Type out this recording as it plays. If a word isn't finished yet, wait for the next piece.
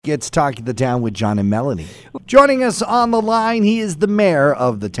Gets Talking the Town with John and Melanie. Joining us on the line, he is the mayor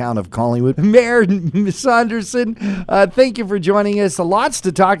of the town of Collingwood, Mayor Saunderson. Thank you for joining us. Lots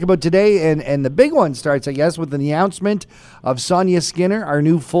to talk about today, and the big one starts, I guess, with the announcement of Sonia Skinner, our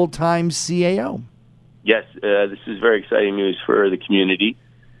new full-time CAO. Yes, this is very exciting news for the community.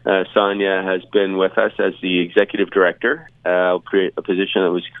 Sonia has been with us as the executive director, a position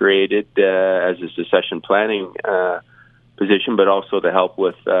that was created as a succession planning position, but also to help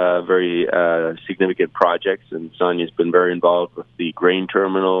with very significant projects. And Sonia's been very involved with the grain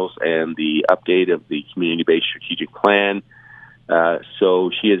terminals and the update of the community-based strategic plan. So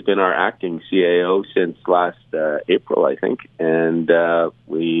she has been our acting CAO since last April, I think. And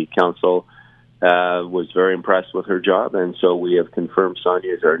the council was very impressed with her job. And so we have confirmed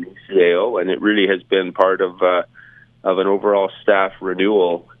Sonia as our new CAO. And it really has been part of an overall staff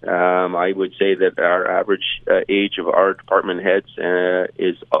renewal. I would say that our average age of our department heads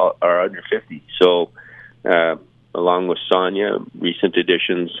are under 50. So along with Sonia, recent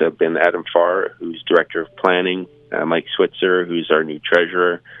additions have been Adam Farr, who's Director of Planning, Mike Switzer, who's our new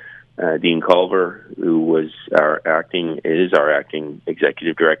Treasurer, Dean Culver, who is our acting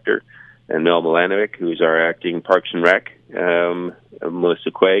Executive Director, and Mel Milanovic, who's our acting Parks and Rec,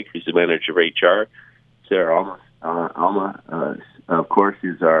 Melissa Quaig, who's the Manager of HR, Sarah Alma, of course,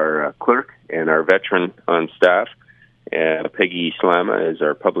 is our clerk and our veteran on staff. Peggy Slama is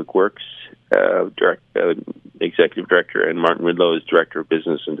our Public Works Executive Director, and Martin Ridlow is Director of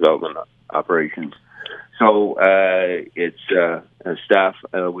Business and Development Operations. So it's a staff.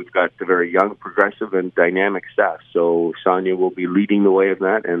 We've got a very young, progressive, and dynamic staff. So Sonia will be leading the way of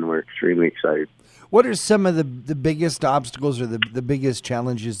that, and we're extremely excited. What are some of the biggest obstacles or the biggest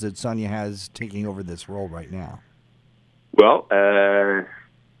challenges that Sonia has taking over this role right now? Well, as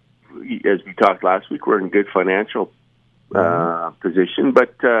we talked last week, we're in good financial position,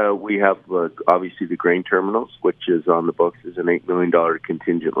 but we have obviously the grain terminals, which is on the books as an $8 million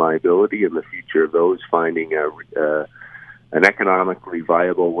contingent liability, and the future of those, finding an economically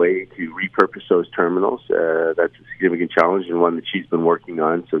viable way to repurpose those terminals. That's a significant challenge and one that she's been working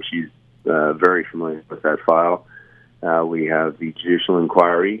on, so she's very familiar with that file. We have the judicial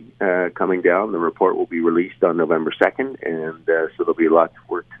inquiry coming down. The report will be released on November 2nd, and so there'll be lots of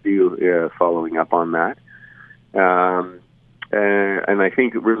work to do following up on that. And I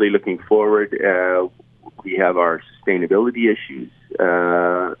think really looking forward, we have our sustainability issues,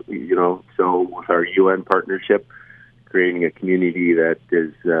 so with our UN partnership, creating a community that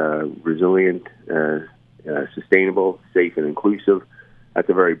is resilient, sustainable, safe, and inclusive. That's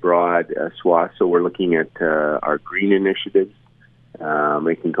a very broad swath. So we're looking at our green initiatives,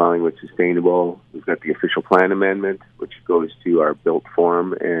 making Collingwood sustainable. We've got the official plan amendment, which goes to our built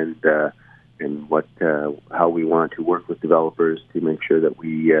form and how we want to work with developers to make sure that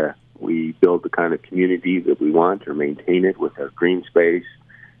we build the kind of community that we want or maintain it with our green space,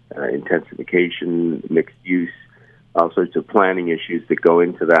 intensification, mixed use, all sorts of planning issues that go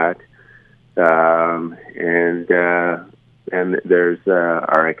into that, and there's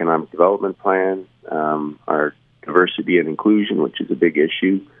our economic development plan, our diversity and inclusion, which is a big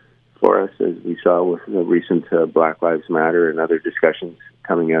issue for us, as we saw with the recent Black Lives Matter and other discussions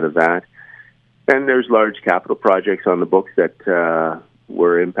coming out of that. And there's large capital projects on the books that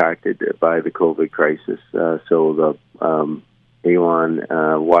were impacted by the COVID crisis. So the Avon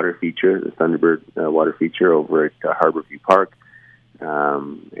water feature, the Thunderbird water feature over at Harborview Park,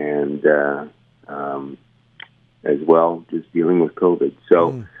 and as well, just dealing with COVID.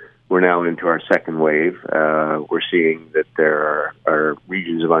 So we're now into our second wave. We're seeing that there are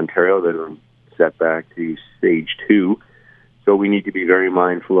regions of Ontario that are set back to stage 2. So we need to be very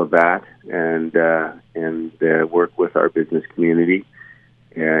mindful of that and work with our business community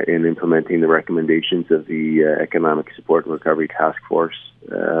in implementing the recommendations of the Economic Support and Recovery Task Force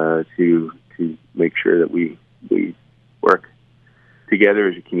to make sure that we work together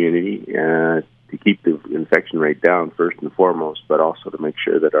as a community to keep the infection rate down first and foremost, but also to make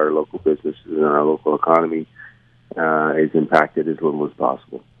sure that our local businesses and our local economy is impacted as little as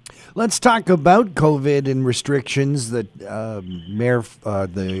possible. Let's talk about COVID and restrictions that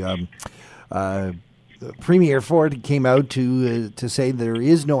Premier Ford came out to say there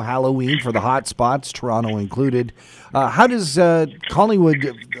is no Halloween for the hot spots, Toronto included. How does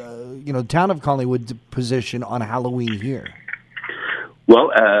Collingwood, town of Collingwood, position on Halloween here?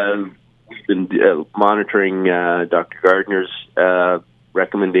 Well, we've been monitoring Dr. Gardner's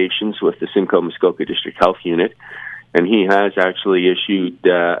recommendations with the Simcoe Muskoka District Health Unit. And he has actually issued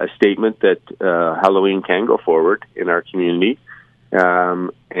a statement that Halloween can go forward in our community.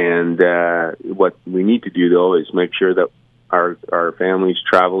 And what we need to do, though, is make sure that our families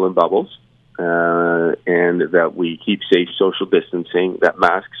travel in bubbles, and that we keep safe social distancing, that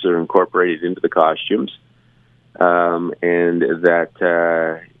masks are incorporated into the costumes, and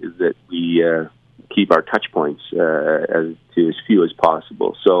that we keep our touch points as few as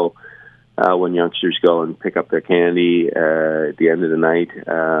possible. So when youngsters go and pick up their candy at the end of the night,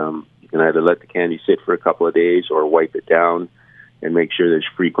 you can either let the candy sit for a couple of days or wipe it down and make sure there's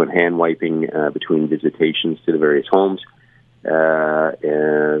frequent hand wiping between visitations to the various homes.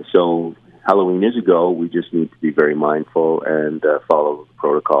 So Halloween is a go. We just need to be very mindful and follow the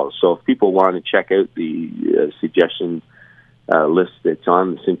protocols. So if people want to check out the suggestion list that's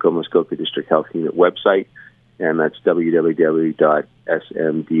on the Simcoe Muskoka District Health Unit website, and that's www.smdhu.ca.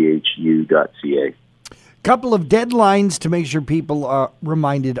 Couple of deadlines to make sure people are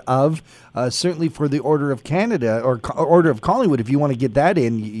reminded of. Certainly for the Order of Canada or Order of Collingwood, if you want to get that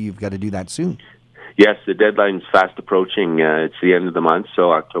in, you've got to do that soon. Yes, the deadline's fast approaching. It's the end of the month,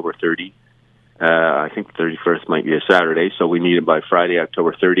 so October 30. I think the 31st might be a Saturday, so we need it by Friday,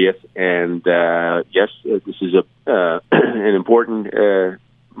 October 30th. And yes, this is an important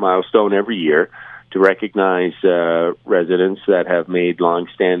milestone every year to recognize residents that have made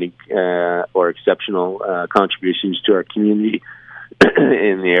long-standing or exceptional contributions to our community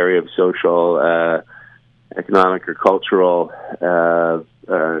in the area of social, economic, or cultural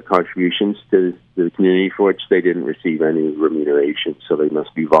contributions to the community for which they didn't receive any remuneration, so they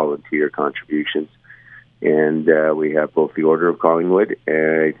must be volunteer contributions. And we have both the Order of Collingwood,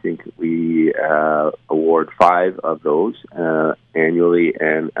 and I think we award 5 of those annually,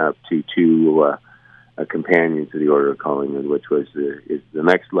 and up to 2 companions to the Order of Collingwood, which is the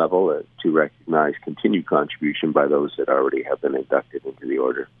next level to recognize continued contribution by those that already have been inducted into the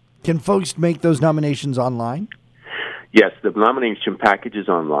Order. Can folks make those nominations online? Yes, the nomination package is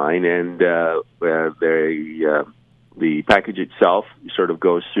online, and the package itself sort of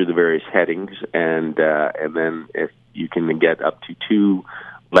goes through the various headings, and then if you can get up to 2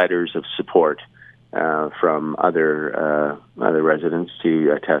 letters of support from other residents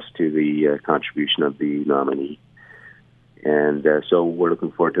to attest to the contribution of the nominee. And so we're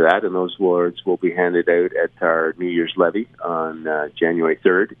looking forward to that, and those awards will be handed out at our New Year's levy on January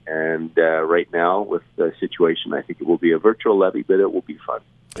 3rd. And right now, with the situation, I think it will be a virtual levy, but it will be fun,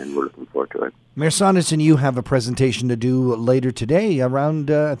 and we're looking forward to it. Mayor Saunderson, you have a presentation to do later today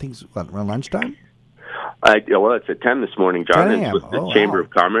around, I think, around lunchtime? Well, it's at 10 this morning, John. 10 a.m. It's with the Chamber of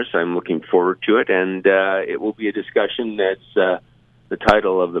Commerce. I'm looking forward to it, and it will be a discussion that's... the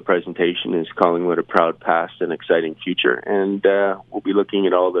title of the presentation is Collingwood, a Proud Past and Exciting Future, and we'll be looking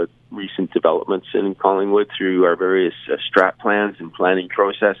at all the recent developments in Collingwood through our various strat plans and planning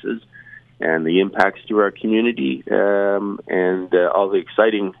processes and the impacts to our community and all the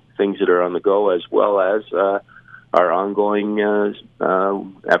exciting things that are on the go, as well as our ongoing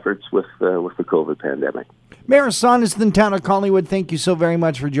efforts with the COVID pandemic. Mayor Saunderson, Town of Collingwood, thank you so very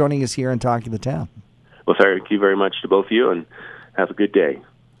much for joining us here and talking to the town. Well, thank you very much to both of you, and have a good day.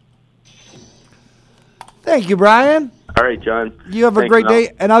 Thank you, Brian. All right, John. You have a great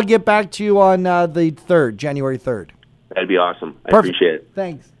day, and I'll get back to you on the 3rd, January 3rd. That'd be awesome. I Perfect. appreciate it.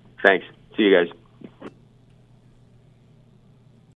 Thanks. Thanks. See you guys.